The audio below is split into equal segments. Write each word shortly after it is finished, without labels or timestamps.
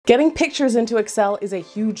Getting pictures into Excel is a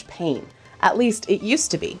huge pain. At least it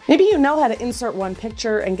used to be. Maybe you know how to insert one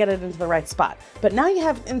picture and get it into the right spot, but now you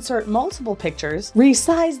have to insert multiple pictures,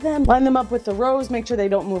 resize them, line them up with the rows, make sure they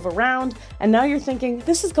don't move around, and now you're thinking,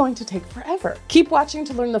 this is going to take forever. Keep watching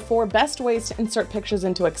to learn the 4 best ways to insert pictures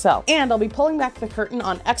into Excel. And I'll be pulling back the curtain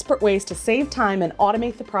on expert ways to save time and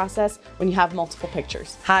automate the process when you have multiple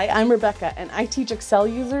pictures. Hi, I'm Rebecca, and I teach Excel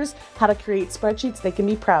users how to create spreadsheets they can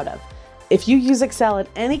be proud of. If you use Excel in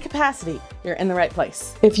any capacity, you're in the right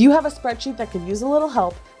place. If you have a spreadsheet that could use a little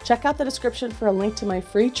help, check out the description for a link to my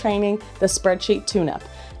free training, The Spreadsheet Tune-Up.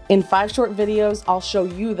 In 5 short videos, I'll show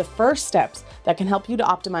you the first steps that can help you to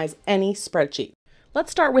optimize any spreadsheet.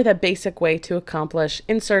 Let's start with a basic way to accomplish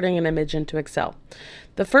inserting an image into Excel.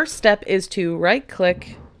 The first step is to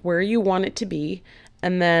right-click where you want it to be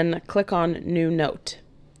and then click on New Note.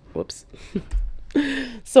 Whoops.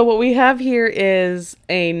 So what we have here is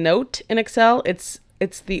a note in Excel. It's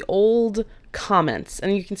the old comments,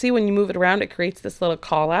 and you can see when you move it around, it creates this little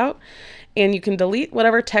call out, and you can delete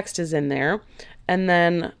whatever text is in there, and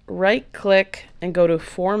then right click and go to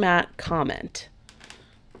Format Comment.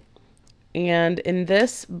 And in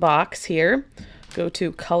this box here, go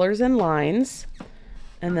to Colors and Lines,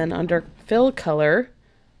 and then under Fill Color,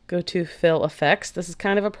 go to Fill Effects. This is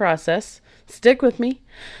kind of a process. Stick with me.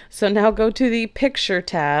 So now go to the Picture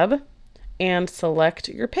tab and select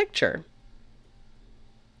your picture.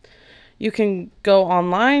 You can go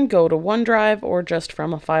online, go to OneDrive, or just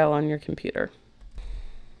from a file on your computer.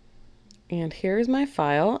 And here's my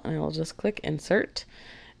file, and I'll just click Insert.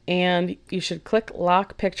 And you should click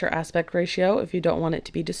Lock Picture Aspect Ratio if you don't want it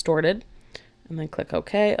to be distorted. And then click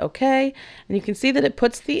OK, OK. And you can see that it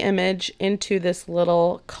puts the image into this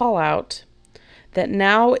little call out that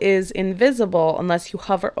now is invisible unless you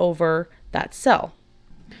hover over that cell.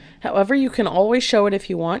 However, you can always show it if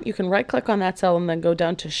you want. You can right click on that cell and then go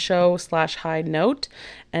down to Show/Hide Note,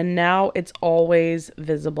 and now it's always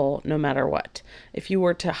visible no matter what. If you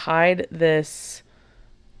were to hide this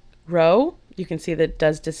row, you can see that it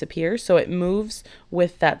does disappear, so it moves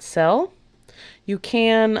with that cell. You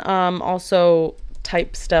can also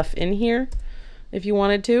type stuff in here if you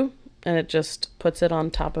wanted to, and it just puts it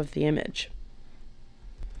on top of the image.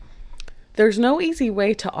 There's no easy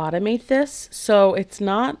way to automate this, so it's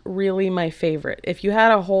not really my favorite. If you had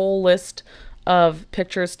a whole list of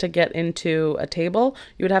pictures to get into a table,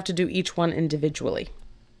 you would have to do each one individually.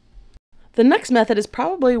 The next method is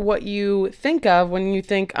probably what you think of when you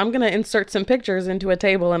think, I'm going to insert some pictures into a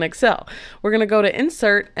table in Excel. We're going to go to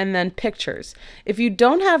Insert and then Pictures. If you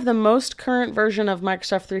don't have the most current version of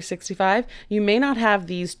Microsoft 365, you may not have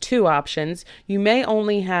these 2 options. You may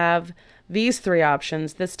only have these 3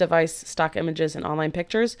 options: this device, stock images, and online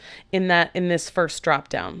pictures in this first drop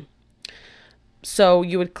down. So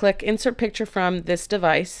you would click Insert Picture from this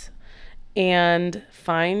device and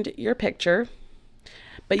find your picture.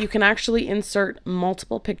 But you can actually insert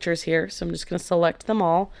multiple pictures here. So I'm just going to select them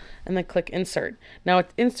all and then click Insert. Now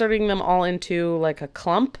it's inserting them all into like a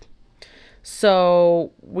clump.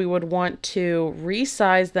 So we would want to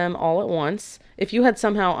resize them all at once. If you had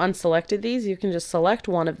somehow unselected these, you can just select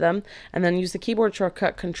one of them and then use the keyboard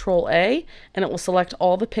shortcut Control-A, and it will select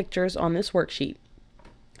all the pictures on this worksheet.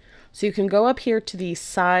 So you can go up here to the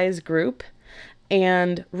Size group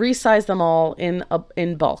and resize them all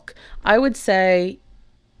in bulk. I would say,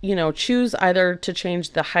 you know, choose either to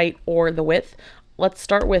change the height or the width. Let's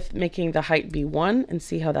start with making the height be 1 and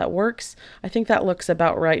see how that works. I think that looks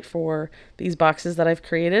about right for these boxes that I've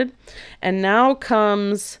created. And now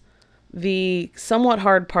comes the somewhat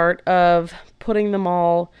hard part of putting them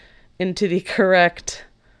all into the correct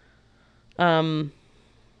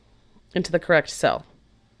cell.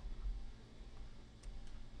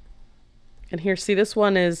 And here, see, this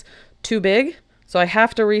one is too big, so I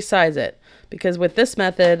have to resize it, because with this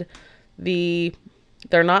method,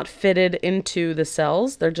 they're not fitted into the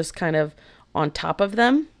cells. They're just kind of on top of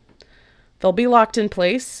them. They'll be locked in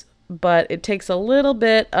place, but it takes a little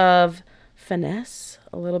bit of finesse,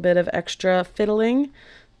 a little bit of extra fiddling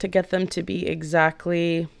to get them to be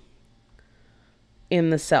exactly in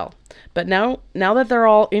the cell. But now that they're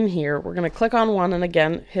all in here, we're going to click on one and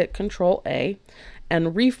again hit Control-A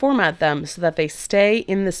and reformat them so that they stay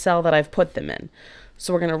in the cell that I've put them in.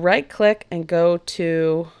 So we're going to right click and go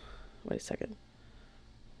to, wait a second,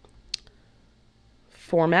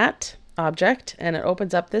 Format, Object, and it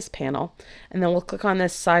opens up this panel. And then we'll click on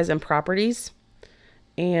this Size and Properties,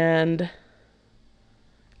 and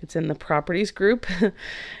it's in the Properties group.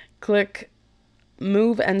 Click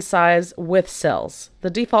Move and Size with Cells. The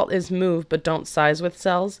default is Move, but don't Size with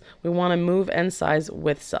Cells. We want to move and size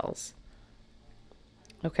with cells.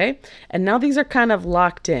 Okay, and now these are kind of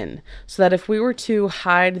locked in so that if we were to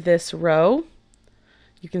hide this row,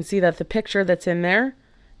 you can see that the picture that's in there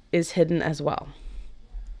is hidden as well.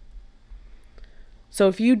 So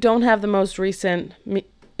if you don't have the most recent,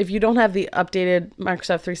 if you don't have the updated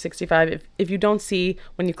Microsoft 365, if you don't see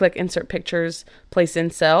when you click Insert Pictures, Place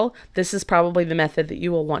in Cell, this is probably the method that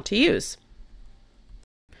you will want to use.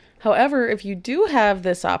 However, if you do have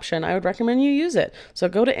this option, I would recommend you use it. So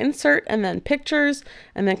go to Insert and then Pictures,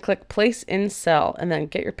 and then click Place in Cell, and then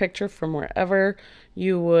get your picture from wherever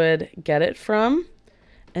you would get it from.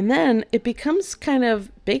 And then it becomes kind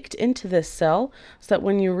of baked into this cell so that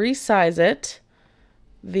when you resize it,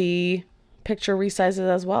 the picture resizes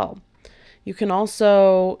as well. You can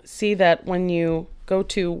also see that when you go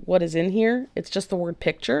to what is in here, it's just the word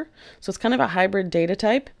picture. So it's kind of a hybrid data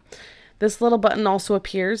type. This little button also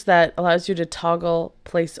appears that allows you to toggle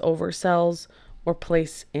place over cells or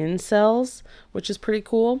place in cells, which is pretty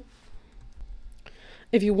cool.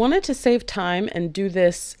 If you wanted to save time and do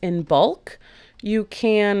this in bulk, you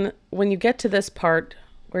can, when you get to this part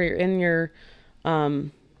where you're in your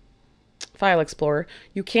File Explorer,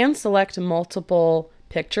 you can select multiple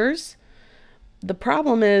pictures. The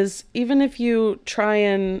problem is, even if you try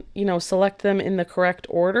and, select them in the correct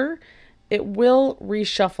order, it will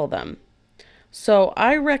reshuffle them. So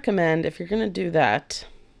I recommend, if you're going to do that,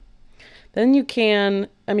 then you can,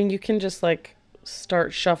 you can just like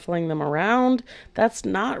start shuffling them around. That's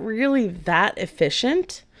not really that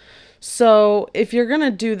efficient. So if you're going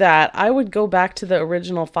to do that, I would go back to the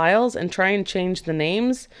original files and try and change the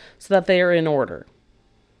names so that they are in order.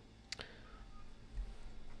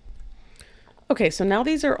 Okay, so now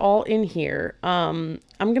these are all in here. I'm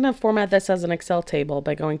going to format this as an Excel table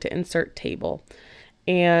by going to Insert Table.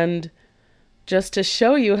 And just to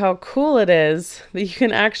show you how cool it is that you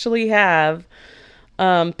can actually have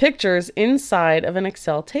pictures inside of an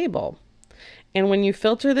Excel table. And when you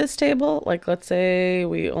filter this table, like let's say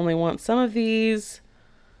we only want some of these,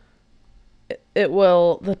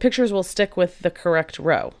 the pictures will stick with the correct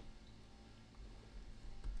row.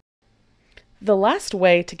 The last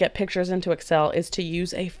way to get pictures into Excel is to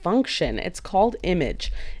use a function. It's called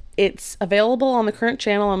Image. It's available on the current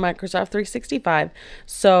channel on Microsoft 365.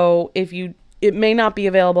 So it may not be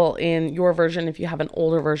available in your version if you have an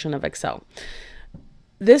older version of Excel.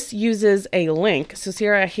 This uses a link. So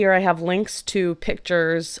here I have links to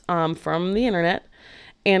pictures from the internet,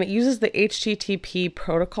 and it uses the HTTP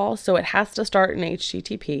protocol. So it has to start in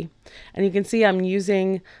HTTP. And you can see I'm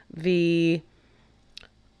using the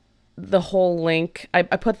whole link. I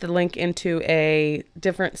put the link into a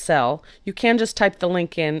different cell. You can just type the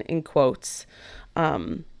link in quotes.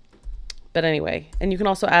 But anyway, and you can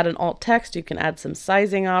also add an alt text. You can add some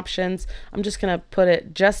sizing options. I'm just going to put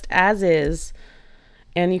it just as is.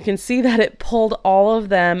 And you can see that it pulled all of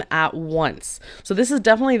them at once. So this is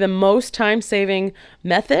definitely the most time-saving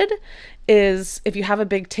method, is if you have a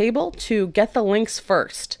big table, to get the links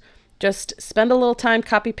first. Just spend a little time,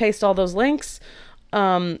 copy paste all those links,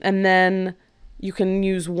 and then you can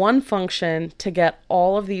use one function to get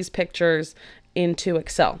all of these pictures into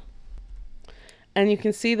Excel. And you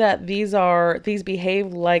can see that these behave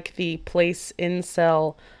like the place in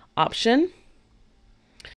cell option.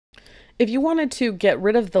 If you wanted to get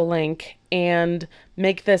rid of the link and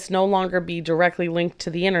make this no longer be directly linked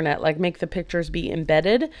to the internet, like make the pictures be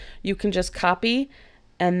embedded, you can just copy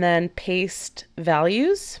and then paste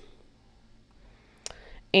values.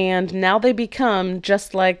 And now they become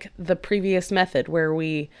just like the previous method where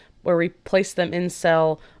we place them in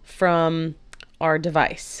cell from our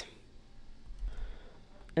device.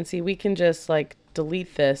 And see, we can just like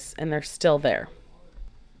delete this and they're still there.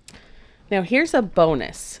 Now here's a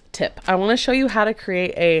bonus tip. I want to show you how to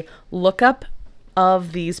create a lookup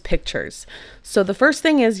of these pictures. So the first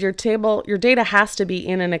thing is your data has to be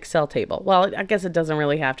in an Excel table. Well, I guess it doesn't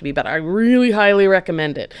really have to be, but I really highly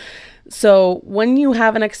recommend it. So when you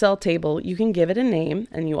have an Excel table, you can give it a name,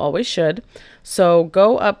 and you always should. So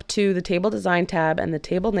go up to the Table Design tab and the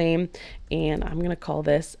table name, and I'm going to call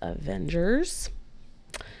this Avengers.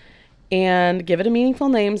 And give it a meaningful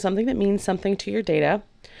name, something that means something to your data.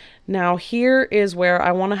 Now here is where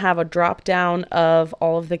I want to have a drop down of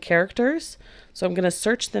all of the characters. So I'm going to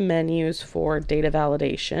search the menus for data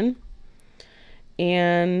validation.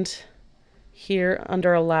 And here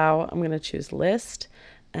under allow, I'm going to choose list.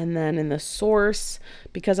 And then in the source,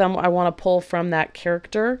 because I want to pull from that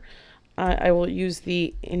character, I will use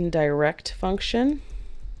the indirect function,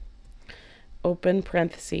 open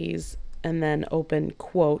parentheses, and then open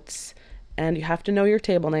quotes. And you have to know your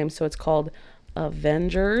table name. So it's called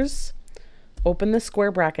Avengers open the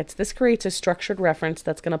square brackets. This creates a structured reference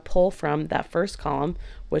that's going to pull from that first column,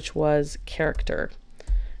 which was character.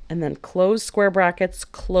 And then close square brackets,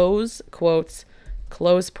 close quotes,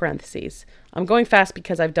 close parentheses. I'm going fast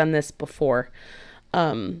because I've done this before.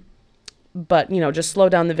 But, you know, just slow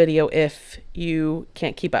down the video if you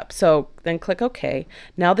can't keep up. So then click OK.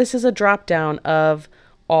 Now this is a drop down of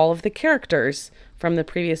all of the characters from the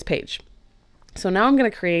previous page. So now I'm going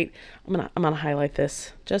to create, I'm going to highlight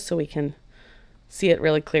this just so we can see it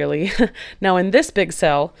really clearly. Now in this big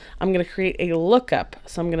cell, I'm going to create a lookup.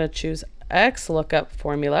 So I'm going to choose X lookup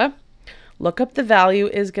formula. Lookup, the value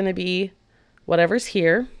is going to be whatever's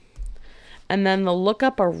here. And then the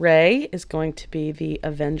lookup array is going to be the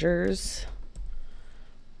Avengers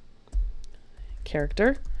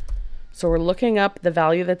character. So we're looking up the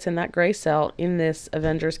value that's in that gray cell in this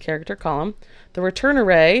Avengers character column. The return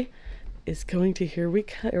array is going to, here we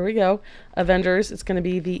go, Avengers, it's going to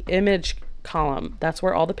be the image column. That's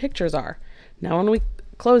where all the pictures are. Now when we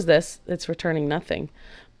close this, it's returning nothing.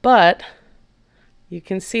 But you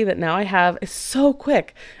can see that now I have, it's so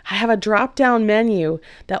quick. I have a drop-down menu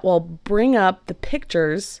that will bring up the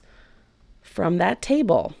pictures from that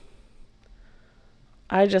table.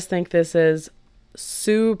 I just think this is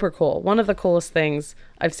super cool. One of the coolest things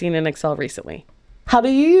I've seen in Excel recently. How do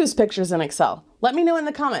you use pictures in Excel? Let me know in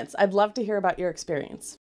the comments. I'd love to hear about your experience.